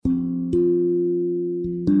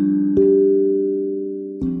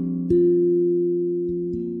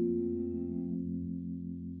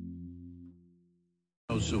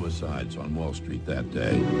homicides on Wall Street that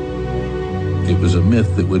day. It was a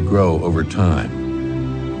myth that would grow over time.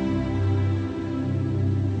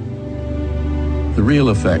 The real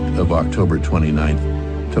effect of October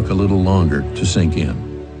 29th took a little longer to sink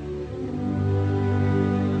in.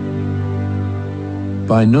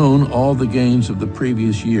 By noon, all the gains of the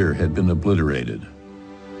previous year had been obliterated.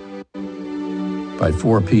 By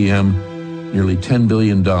 4 p.m., nearly $10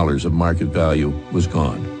 billion of market value was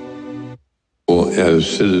gone. Well, as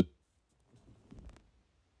citizens,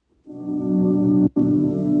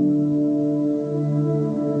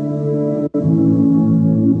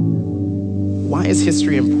 why is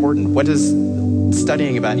history important? What does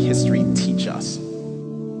studying about history teach us?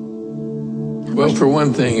 Well, for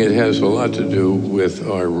one thing, it has a lot to do with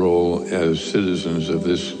our role as citizens of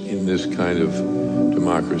in this kind of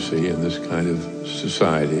democracy, in this kind of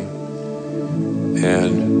society.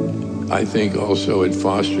 And I think also it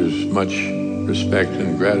fosters much respect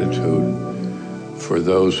and gratitude for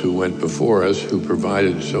those who went before us, who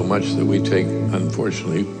provided so much that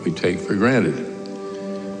unfortunately, we take for granted.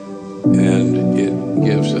 And it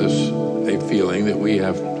gives us a feeling that we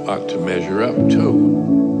ought to measure up to.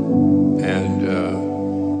 And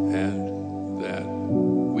that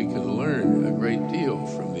we can learn a great deal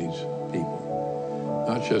from these people,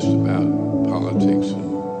 not just about politics and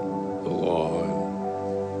the law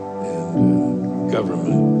and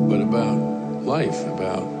government, but about life,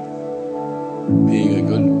 about being a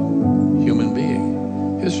good human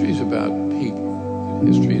being. History is about people.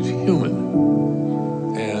 History is human.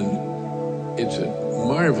 And it's a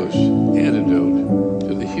marvelous antidote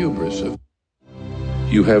to the hubris of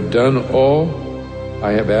you have done all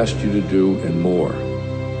I have asked you to do and more,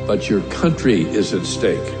 but your country is at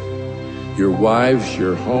stake. Your wives,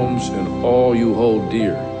 your homes, and all you hold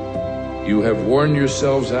dear. You have worn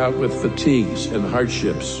yourselves out with fatigues and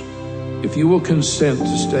hardships. If you will consent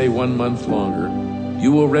to stay 1 month longer,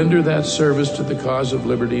 you will render that service to the cause of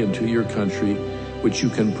liberty and to your country, which you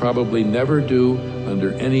can probably never do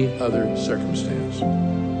under any other circumstance.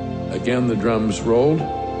 Again, the drums rolled,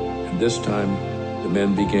 and this time, the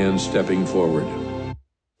men began stepping forward.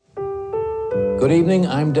 Good evening,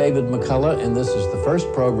 I'm David McCullough, and this is the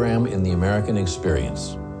first program in the American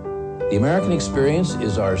Experience. The American Experience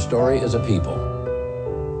is our story as a people.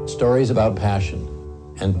 Stories about passion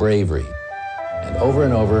and bravery, and over,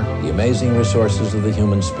 the amazing resources of the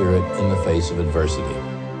human spirit in the face of adversity.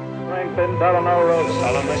 Franklin Delano Roosevelt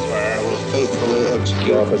solemnly swear I will faithfully execute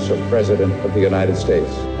the office of President of the United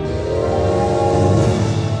States.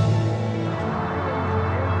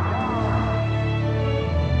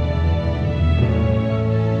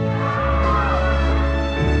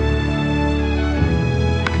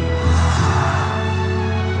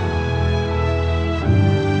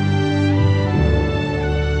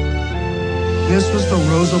 This was the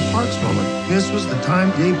Rosa Parks moment. This was the time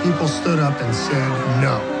gay people stood up and said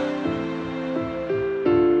no.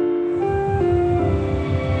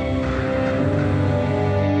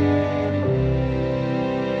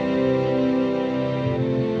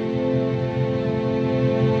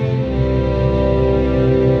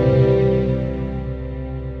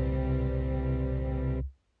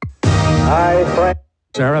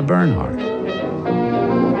 Sarah Bernhardt.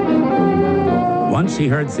 Once he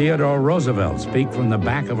heard Theodore Roosevelt speak from the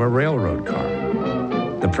back of a railroad car.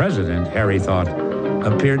 The president, Harry thought,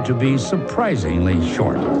 appeared to be surprisingly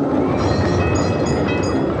short.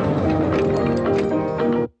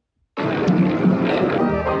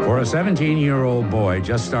 For a 17-year-old boy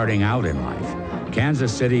just starting out in life,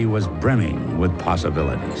 Kansas City was brimming with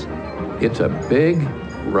possibilities. It's a big,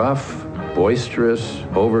 rough, boisterous,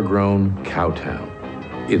 overgrown cow town.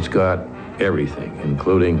 It's got everything,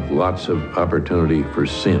 including lots of opportunity for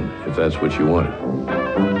sin, if that's what you wanted.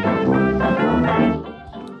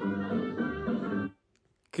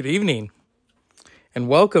 Good evening, and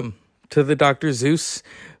welcome to the Dr. Zeus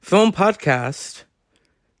Film Podcast.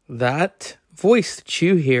 That voice that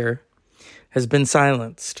you hear has been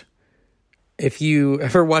silenced. If you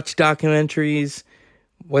ever watch documentaries,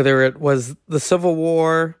 whether it was the Civil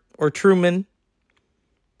War or Truman,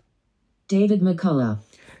 David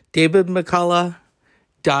McCullough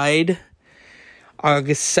died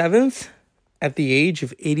August 7th at the age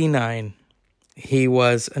of 89. He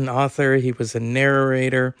was an author, he was a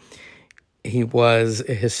narrator, he was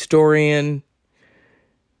a historian,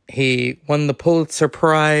 he won the Pulitzer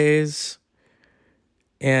Prize,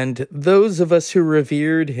 and those of us who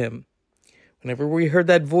revered him, whenever we heard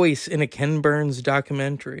that voice in a Ken Burns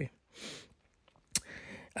documentary.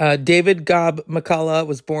 David Gobb McCullough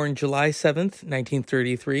was born July 7th,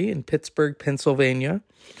 1933 in Pittsburgh, Pennsylvania,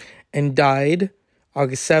 and died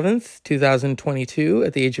August 7th, 2022,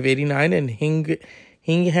 at the age of 89 in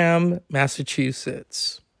Hingham,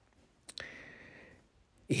 Massachusetts.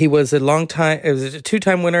 He was a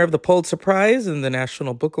two-time winner of the Pulitzer Prize and the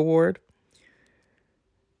National Book Award.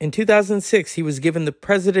 In 2006, he was given the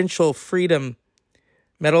Presidential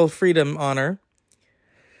Medal of Freedom honor.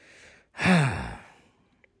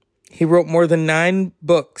 He wrote more than 9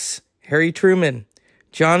 books: Harry Truman,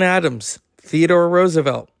 John Adams, Theodore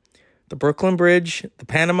Roosevelt, The Brooklyn Bridge, The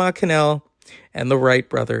Panama Canal, and The Wright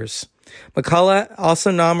Brothers. McCullough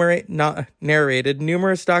also narrated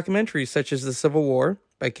numerous documentaries such as The Civil War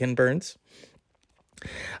by Ken Burns,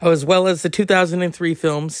 as well as the 2003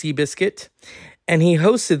 film Seabiscuit, and he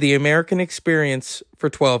hosted the American Experience for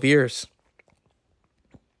 12 years.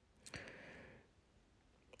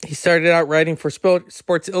 He started out writing for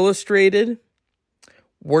Sports Illustrated,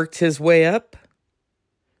 worked his way up.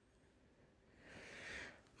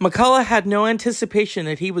 McCullough had no anticipation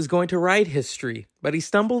that he was going to write history, but he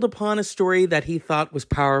stumbled upon a story that he thought was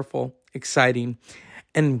powerful, exciting,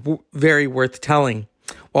 and very worth telling.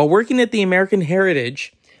 While working at the American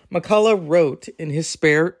Heritage, McCullough wrote in his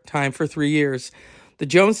spare time for 3 years. The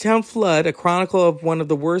Jonestown Flood, a chronicle of one of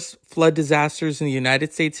the worst flood disasters in the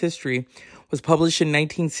United States history, was published in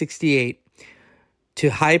 1968 to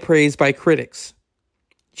high praise by critics.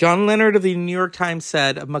 John Leonard of the New York Times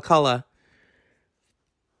said of McCullough,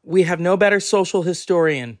 "We have no better social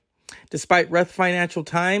historian. Despite rough financial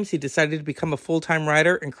times, he decided to become a full-time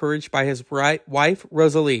writer, encouraged by his wife,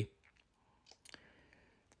 Rosalie."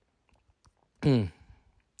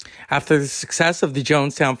 After the success of the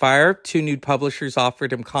Jonestown Fire, 2 new publishers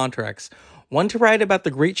offered him contracts, one to write about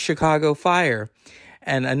the Great Chicago Fire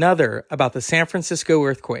and another about the San Francisco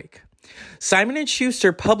earthquake. Simon &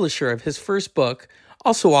 Schuster, publisher of his first book,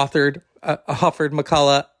 also offered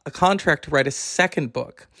McCullough a contract to write a second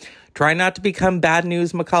book. Trying not to become Bad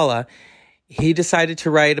News McCullough, he decided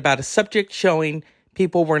to write about a subject showing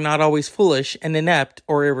people were not always foolish and inept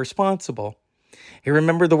or irresponsible. He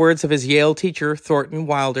remembered the words of his Yale teacher, Thornton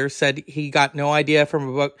Wilder, said he got no idea from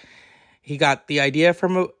a book. He got the idea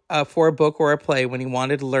for a book or a play when he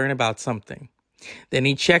wanted to learn about something. Then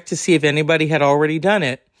he checked to see if anybody had already done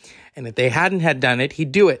it, and if they hadn't done it,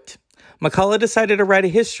 he'd do it. McCullough decided to write a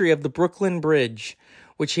history of the Brooklyn Bridge,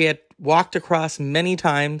 which he had walked across many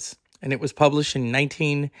times, and it was published in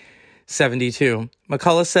 1972.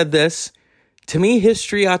 McCullough said this, "To me,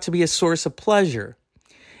 history ought to be a source of pleasure.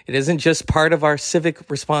 It isn't just part of our civic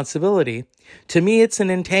responsibility. To me, it's an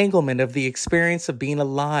entanglement of the experience of being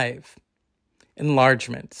alive.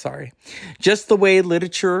 Just the way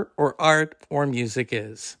literature or art or music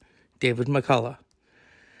is." David McCullough.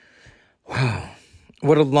 Wow.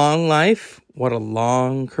 What a long life. What a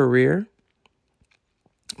long career.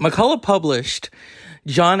 McCullough published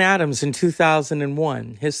John Adams in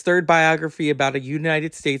 2001, his third biography about a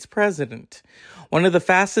United States president, one of the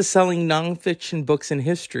fastest-selling nonfiction books in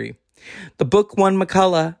history. The book won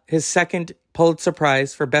McCullough his second Pulitzer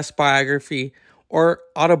Prize for Best Biography or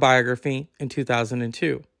Autobiography in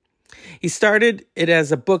 2002. He started it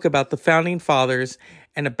as a book about the Founding Fathers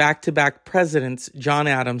and a back-to-back presidents, John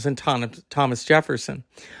Adams and Thomas Jefferson,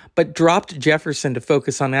 but dropped Jefferson to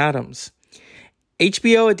focus on Adams.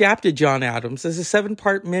 HBO adapted John Adams as a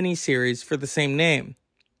 7-part miniseries for the same name.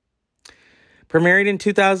 Premiered in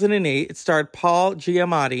 2008, it starred Paul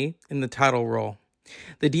Giamatti in the title role.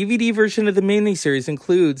 The DVD version of the miniseries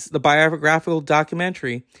includes the biographical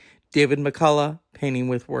documentary David McCullough, Painting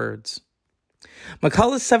with Words.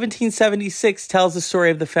 McCullough's 1776 tells the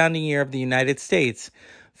story of the founding year of the United States,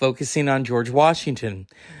 focusing on George Washington,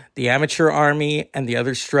 the amateur army, and the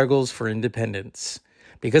other struggles for independence.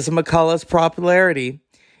 Because of McCullough's popularity,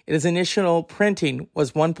 its initial printing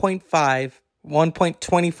was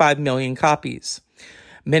 1.25 million copies,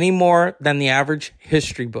 many more than the average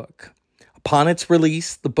history book. Upon its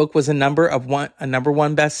release, the book was a number one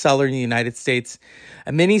bestseller in the United States.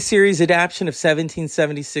 A miniseries adaptation of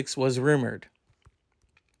 1776 was rumored.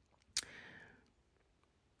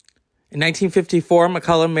 In 1954,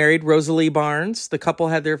 McCullough married Rosalie Barnes. The couple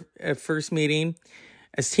had their first meeting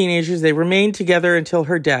as teenagers. They remained together until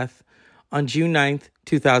her death on June 9th,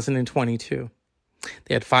 2022.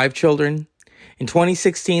 They had 5 children. In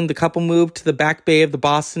 2016, the couple moved to the Back Bay of the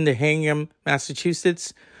Boston to Hingham,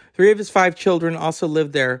 Massachusetts. 3 of his 5 children also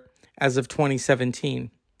lived there as of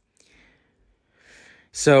 2017.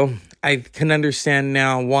 So I can understand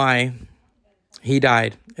now why he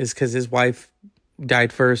died, is because his wife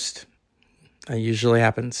died first. That usually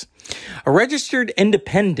happens. A registered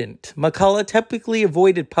independent, McCullough typically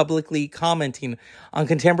avoided publicly commenting on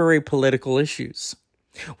contemporary political issues.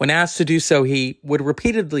 When asked to do so, he would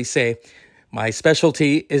repeatedly say, My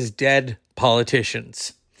specialty is dead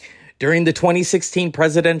politicians. During the 2016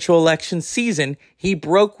 presidential election season, he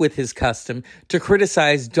broke with his custom to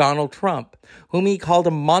criticize Donald Trump, whom he called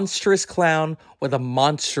a monstrous clown with a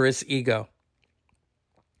monstrous ego.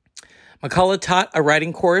 McCullough taught a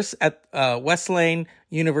writing course at Wesleyan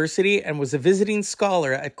University and was a visiting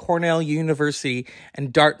scholar at Cornell University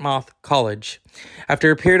and Dartmouth College.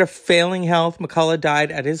 After a period of failing health, McCullough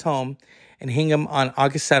died at his home in Hingham on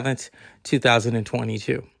August 7th,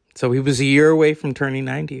 2022. So he was a year away from turning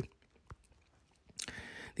 90.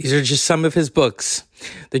 These are just some of his books.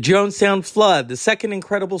 The Jonestown Flood, the second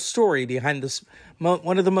incredible story behind this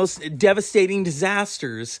one of the most devastating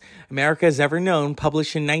disasters America has ever known,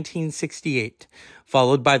 published in 1968,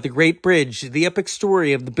 followed by The Great Bridge, the epic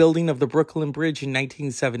story of the building of the Brooklyn Bridge in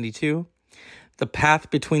 1972, The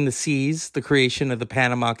Path Between the Seas, the creation of the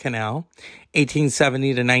Panama Canal, 1870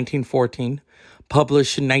 to 1914,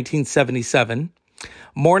 published in 1977,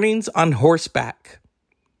 Mornings on Horseback,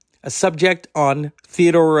 a subject on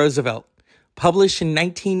Theodore Roosevelt, published in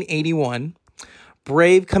 1981,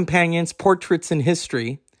 Brave Companions, Portraits in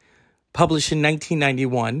History, published in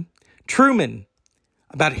 1991, Truman,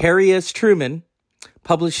 about Harry S. Truman,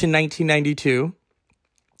 published in 1992,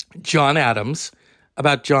 John Adams,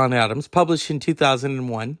 about John Adams, published in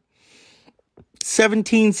 2001,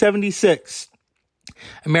 1776,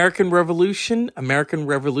 American Revolution, American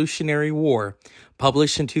Revolutionary War,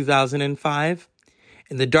 published in 2005,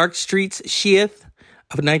 In the Dark Streets Sheath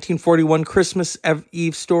of a 1941 Christmas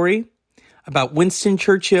Eve story, about Winston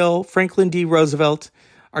Churchill, Franklin D. Roosevelt,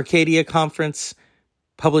 Arcadia Conference,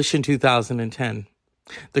 published in 2010.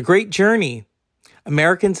 The Great Journey,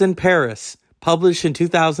 Americans in Paris, published in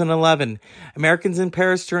 2011. Americans in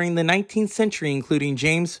Paris during the 19th century, including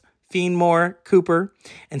James Fenimore Cooper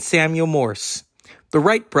and Samuel Morse. The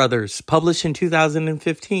Wright Brothers, published in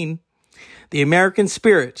 2015. The American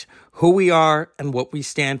Spirit, Who We Are and What We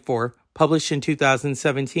Stand For, published in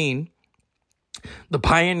 2017. The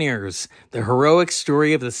Pioneers, the heroic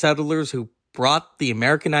story of the settlers who brought the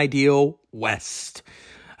American ideal west.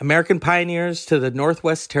 American Pioneers to the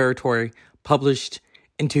Northwest Territory, published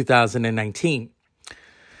in 2019.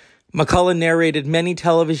 McCullough narrated many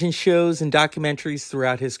television shows and documentaries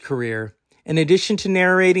throughout his career. In addition to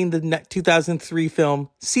narrating the 2003 film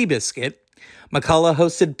Seabiscuit, McCullough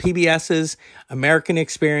hosted PBS's American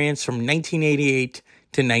Experience from 1988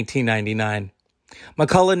 to 1999.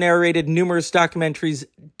 McCullough narrated numerous documentaries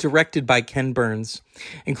directed by Ken Burns,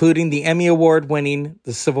 including the Emmy Award-winning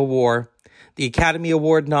The Civil War, the Academy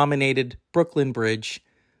Award-nominated Brooklyn Bridge,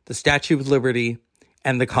 the Statue of Liberty,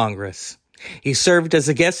 and the Congress. He served as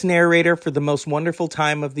a guest narrator for The Most Wonderful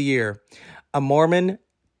Time of the Year, a Mormon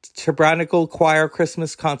Tabernacle Choir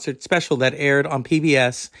Christmas concert special that aired on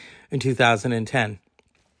PBS in 2010.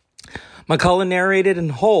 McCullough narrated in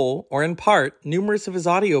whole or in part numerous of his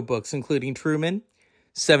audiobooks, including Truman,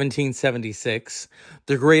 1776,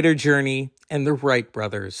 The Greater Journey, and The Wright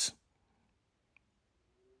Brothers.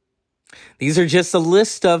 These are just a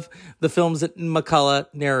list of the films that McCullough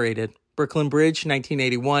narrated. Brooklyn Bridge,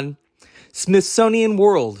 1981. Smithsonian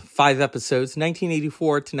World, 5 episodes,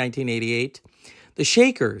 1984 to 1988. The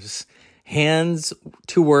Shakers, Hands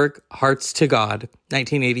to Work, Hearts to God,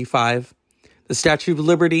 1985. The Statue of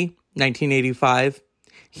Liberty, 1985.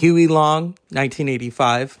 Huey Long,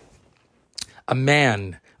 1985. A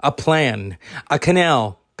Man, A Plan, A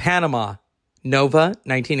Canal, Panama, Nova,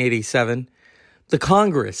 1987. The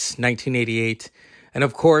Congress, 1988. And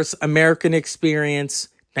of course, American Experience,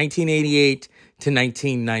 1988 to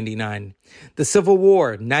 1999. The Civil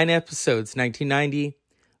War, 9 episodes, 1990.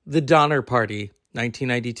 The Donner Party,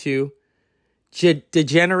 1992.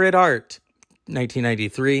 Degenerate Art,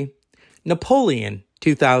 1993. Napoleon,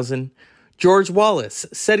 2000. George Wallace,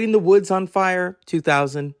 Setting the Woods on Fire,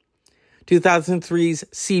 2000. 2003's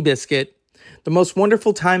Seabiscuit, The Most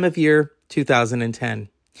Wonderful Time of Year, 2010.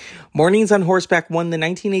 Mornings on Horseback won the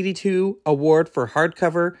 1982 award for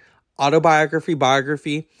hardcover biography.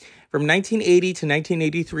 From 1980 to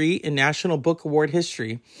 1983 in National Book Award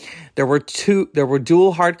history, there were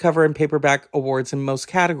dual hardcover and paperback awards in most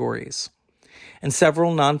categories, and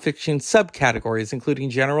several nonfiction subcategories, including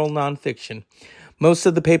general nonfiction. Most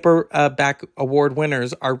of the paperback award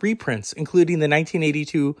winners are reprints, including the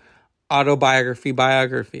 1982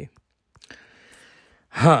 biography.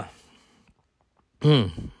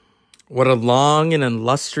 What a long and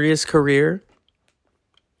illustrious career.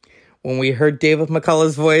 When we heard David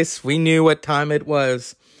McCullough's voice, we knew what time it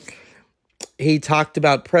was. He talked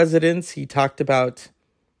about presidents. He talked about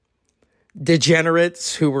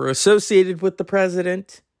degenerates who were associated with the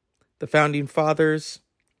president, the founding fathers.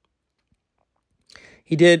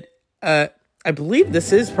 He did I believe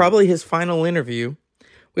this is probably his final interview.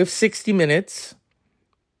 We have 60 minutes.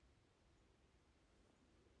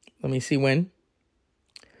 Let me see when.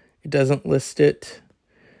 It doesn't list it.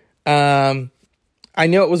 I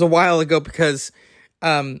know it was a while ago because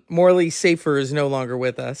Morley Safer is no longer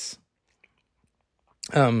with us.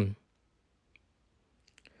 So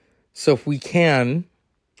if we can,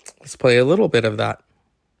 let's play a little bit of that.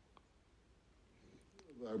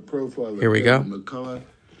 Our profile Here we go. McCullough.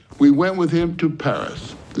 We went with him to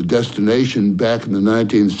Paris, the destination back in the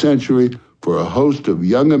 19th century for a host of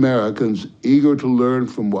young Americans eager to learn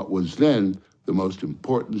from what was then the most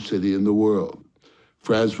important city in the world.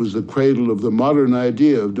 France was the cradle of the modern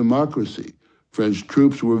idea of democracy. French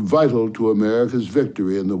troops were vital to America's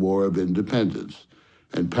victory in the War of Independence.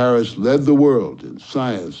 And Paris led the world in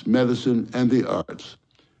science, medicine, and the arts.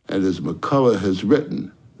 And as McCullough has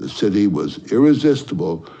written, the city was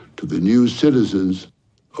irresistible to the new citizens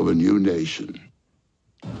of a new nation.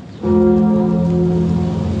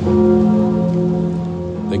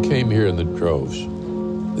 They came here in the droves.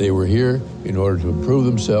 They were here in order to improve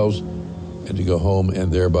themselves and to go home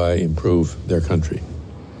and thereby improve their country.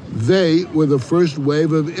 They were the first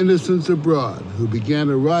wave of innocents abroad who began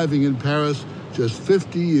arriving in Paris just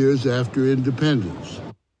 50 years after independence.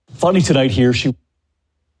 Funny tonight here,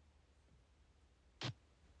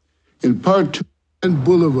 In part two, and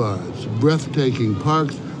boulevards, breathtaking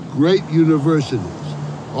parks, great universities,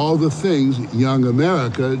 all the things young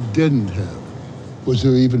America didn't have. Was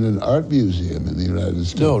there even an art museum in the United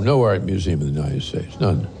States? No art museum in the United States,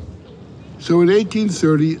 none. So in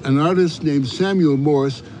 1830, an artist named Samuel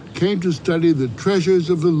Morse came to study the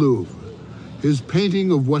treasures of the Louvre. His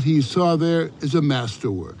painting of what he saw there is a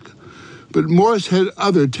masterwork. But Morse had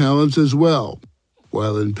other talents as well.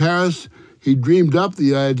 While in Paris, he dreamed up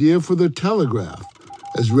the idea for the telegraph,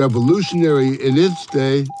 as revolutionary in its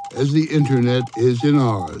day as the internet is in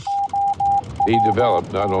ours. He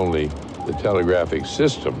developed not only the telegraphic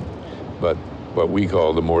system, but what we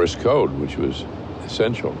call the Morse code, which was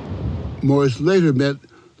essential. Morse later met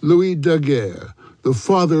Louis Daguerre, the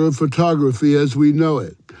father of photography as we know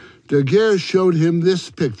it. Daguerre showed him this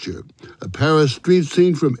picture, a Paris street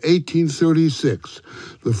scene from 1836,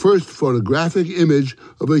 the first photographic image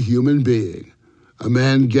of a human being, a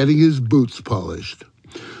man getting his boots polished.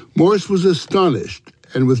 Morse was astonished,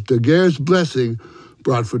 and with Daguerre's blessing,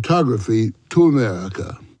 brought photography to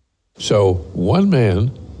America. So one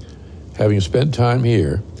man, having spent time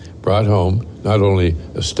here, brought home not only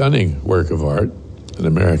a stunning work of art, an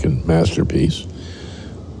American masterpiece,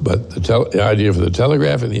 but the idea for the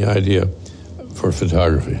telegraph and the idea for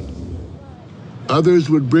photography. Others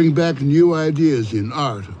would bring back new ideas in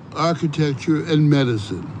art, architecture, and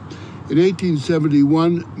medicine. In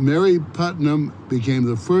 1871, Mary Putnam became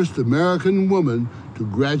the first American woman to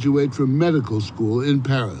graduate from medical school in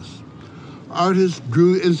Paris. Artists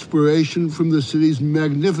drew inspiration from the city's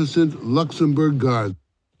magnificent Luxembourg Garden.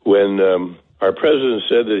 When our president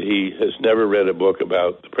said that he has never read a book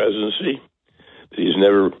about the presidency, that he's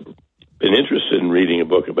never been interested in reading a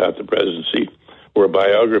book about the presidency or a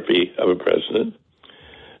biography of a president,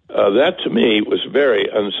 that to me was very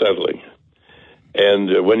unsettling.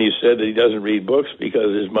 And when he said that he doesn't read books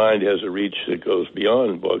because his mind has a reach that goes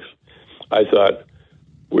beyond books, I thought,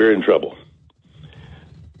 we're in trouble.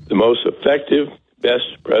 The most effective,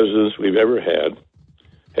 best presidents we've ever had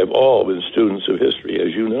have all been students of history,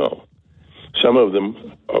 as you know. Some of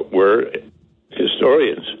them were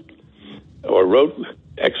historians or wrote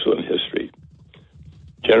excellent history.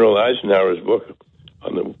 General Eisenhower's book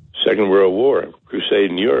on the Second World War,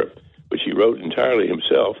 Crusade in Europe, which he wrote entirely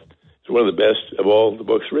himself, is one of the best of all the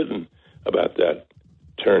books written about that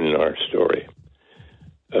turn in our story.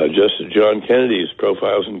 Justice John Kennedy's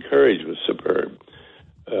Profiles in Courage was superb.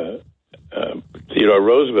 Theodore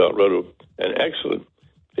Roosevelt wrote an excellent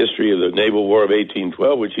history of the Naval War of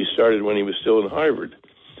 1812, which he started when he was still in Harvard.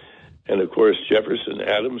 And, of course, Jefferson,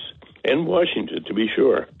 Adams, and Washington, to be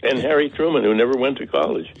sure, and Harry Truman, who never went to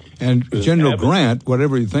college. And General Grant,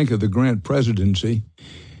 whatever you think of the Grant presidency,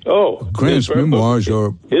 Grant's his memoirs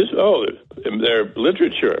are... Their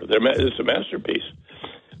literature, it's a masterpiece.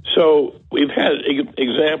 So we've had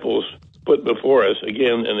examples put before us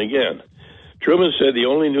again and again. Truman said the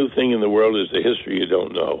only new thing in the world is the history you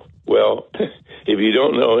don't know. Well, if you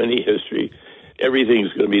don't know any history, everything's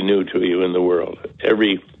going to be new to you in the world.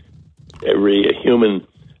 Every human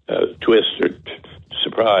twist or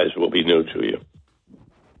surprise will be new to you.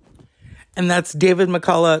 And that's David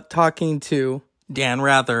McCullough talking to Dan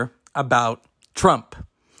Rather about Trump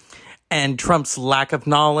and Trump's lack of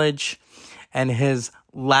knowledge and his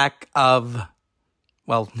lack of,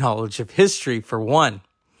 knowledge of history, for one.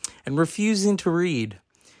 and refusing to read.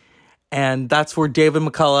 And that's where David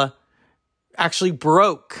McCullough actually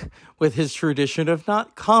broke with his tradition of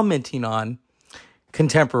not commenting on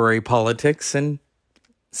contemporary politics and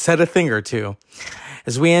said a thing or two.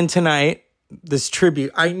 As we end tonight, this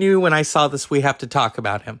tribute, I knew when I saw this, we have to talk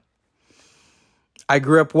about him. I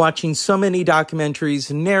grew up watching so many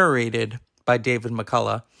documentaries narrated by David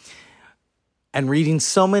McCullough and reading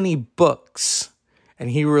so many books, and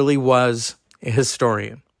he really was a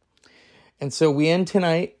historian. And so we end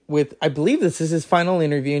tonight with, I believe this is his final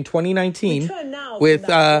interview in 2019 with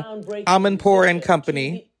Amanpour and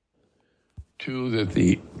Company. Two, that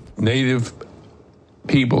the native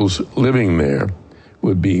peoples living there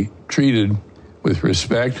would be treated with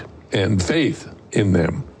respect and faith in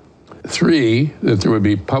them. 3, that there would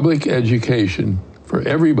be public education for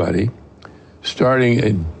everybody, starting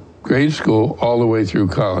in grade school all the way through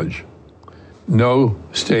college. No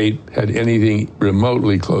state had anything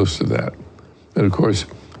remotely close to that. And of course,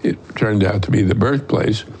 it turned out to be the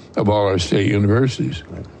birthplace of all our state universities.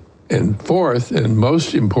 And 4th, and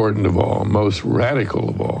most important of all, most radical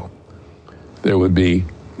of all, there would be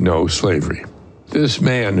no slavery. This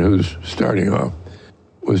man who's starting off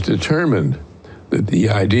was determined that the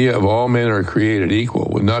idea of all men are created equal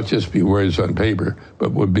would not just be words on paper,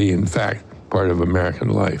 but would be, in fact, part of American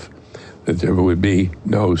life, that there would be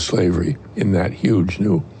no slavery in that huge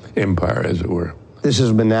new empire, as it were. This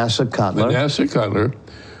is Manasseh Cutler. Manasseh Cutler,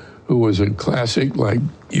 who was a classic, like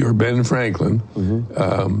your Ben Franklin,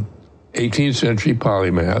 18th century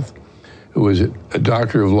polymath, who was a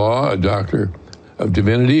doctor of law, a doctor of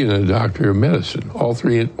divinity, and a doctor of medicine, all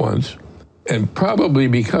 3 at once. And probably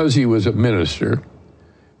because he was a minister,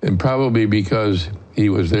 and probably because he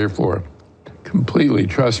was therefore completely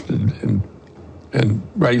trusted, and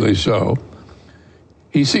rightly so,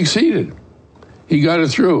 he succeeded. He got it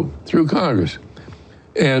through Congress.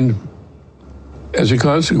 And as a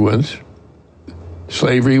consequence,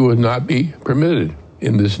 slavery would not be permitted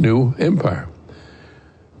in this new empire.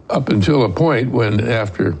 Up until a point when,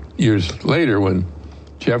 after years later, when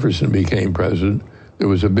Jefferson became president, there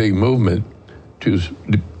was a big movement to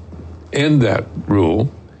end that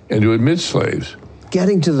rule and to admit slaves.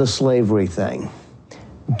 Getting to the slavery thing,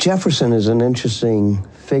 Jefferson is an interesting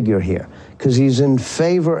figure here because he's in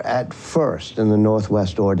favor at first in the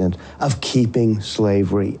Northwest Ordinance of keeping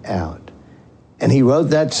slavery out. And he wrote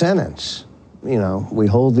that sentence, you know, we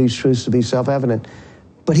hold these truths to be self-evident,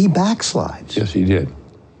 but he backslides. Yes, he did.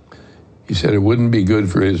 He said it wouldn't be good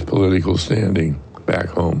for his political standing back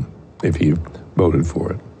home if he voted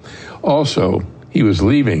for it. Also, he was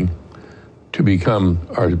leaving to become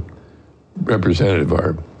our representative,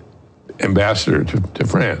 our ambassador to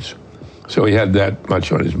France. So he had that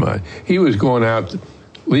much on his mind. He was going out,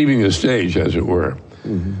 leaving the stage, as it were.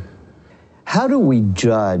 Mm-hmm. How do we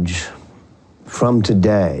judge from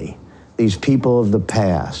today these people of the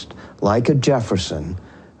past, like a Jefferson,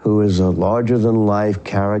 who is a larger-than-life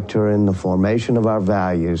character in the formation of our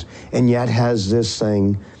values, and yet has this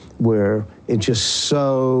thing where it's just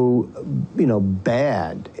so,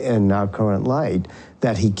 bad in our current light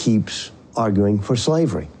that he keeps arguing for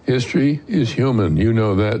slavery? History is human. You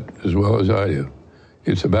know that as well as I do.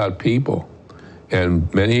 It's about people.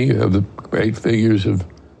 And many of the great figures of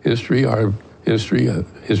history, our history of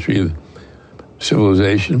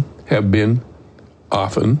civilization, have been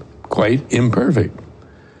often quite imperfect.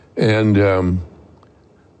 And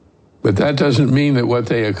but that doesn't mean that what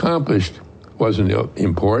they accomplished wasn't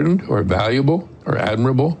important or valuable or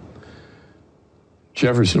admirable.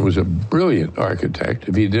 Jefferson was a brilliant architect.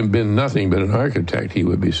 If he'd been nothing but an architect, he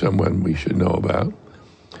would be someone we should know about.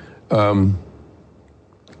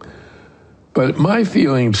 But my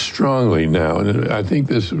feeling strongly now, and I think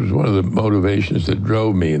this was one of the motivations that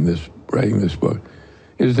drove me in writing this book,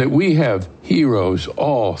 is that we have heroes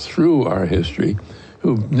all through our history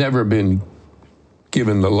who've never been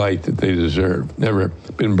given the light that they deserve, never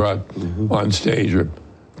been brought on stage or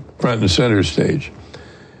front and center stage.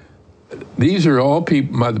 These are all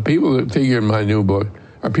people, the people that figure in my new book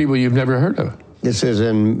are people you've never heard of. This is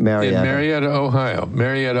in Marietta. In Marietta, Ohio.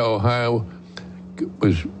 Marietta, Ohio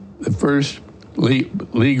was the first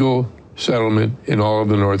legal settlement in all of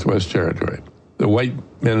the Northwest Territory. The white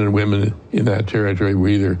men and women in that territory were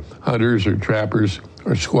either hunters or trappers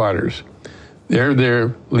or squatters. They're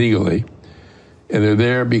there legally, and they're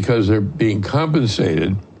there because they're being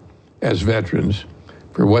compensated as veterans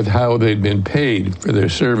for how they'd been paid for their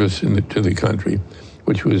service to the country,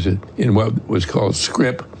 which was in what was called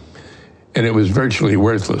scrip, and it was virtually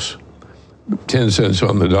worthless, 10 cents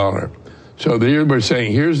on the dollar. So they were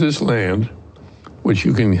saying, here's this land, which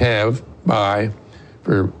you can buy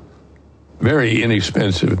for very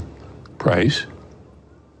inexpensive price,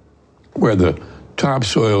 where the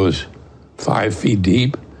topsoil is 5 feet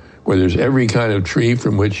deep, where there's every kind of tree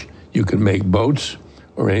from which you can make boats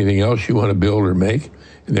or anything else you want to build or make.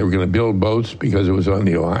 And they were going to build boats because it was on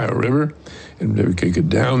the Ohio River, and they could go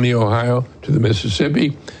down the Ohio to the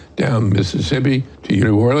Mississippi, down the Mississippi to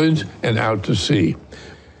New Orleans, and out to sea.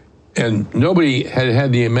 And nobody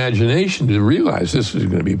had the imagination to realize this was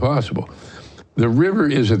going to be possible. The river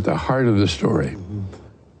is at the heart of the story.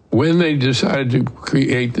 When they decided to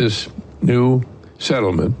create this new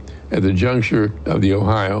settlement at the juncture of the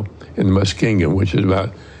Ohio and Muskingum, which is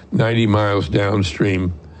about 90 miles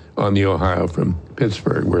downstream on the Ohio from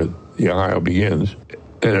Pittsburgh, where the Ohio begins,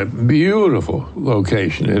 and a beautiful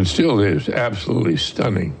location, and still is absolutely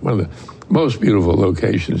stunning, one of the most beautiful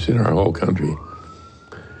locations in our whole country.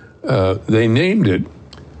 They named it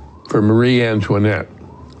for Marie Antoinette,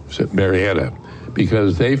 Marietta,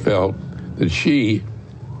 because they felt that she,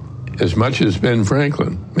 as much as Ben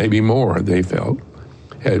Franklin, maybe more, they felt,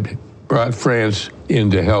 had brought France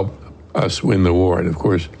in to help us win the war. And of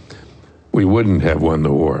course, we wouldn't have won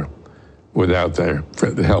the war without the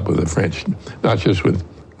help of the French, not just with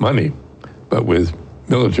money, but with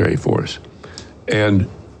military force. And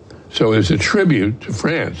so it's a tribute to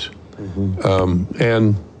France.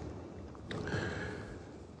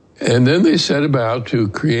 And then they set about to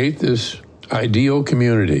create this ideal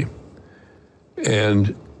community.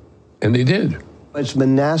 And they did. It's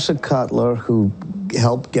Manasseh Cutler who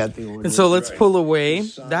helped get the... And so let's pull away.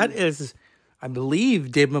 That is, I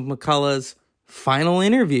believe, David McCullough's final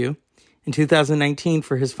interview in 2019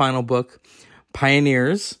 for his final book,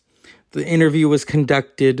 Pioneers. The interview was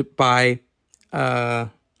conducted by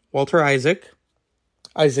Walter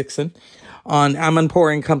Isaacson on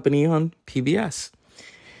Amanpour and Company on PBS.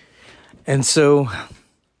 And so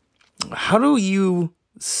how do you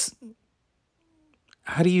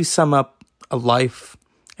sum up a life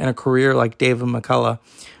and a career like David McCullough?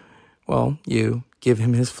 Well, you give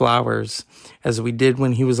him his flowers, as we did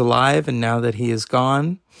when he was alive and now that he is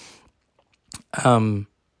gone.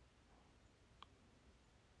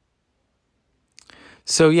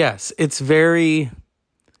 So yes, it's a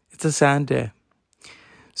sad day.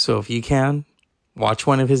 So if you can, watch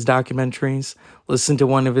one of his documentaries, listen to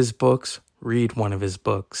one of his books, read one of his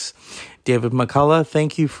books. David McCullough,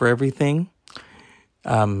 thank you for everything.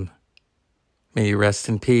 May you rest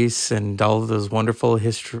in peace, and all of those wonderful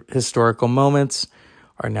historical moments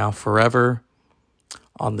are now forever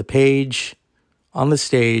on the page, on the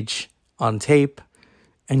stage, on tape,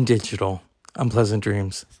 and digital. Unpleasant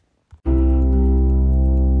dreams.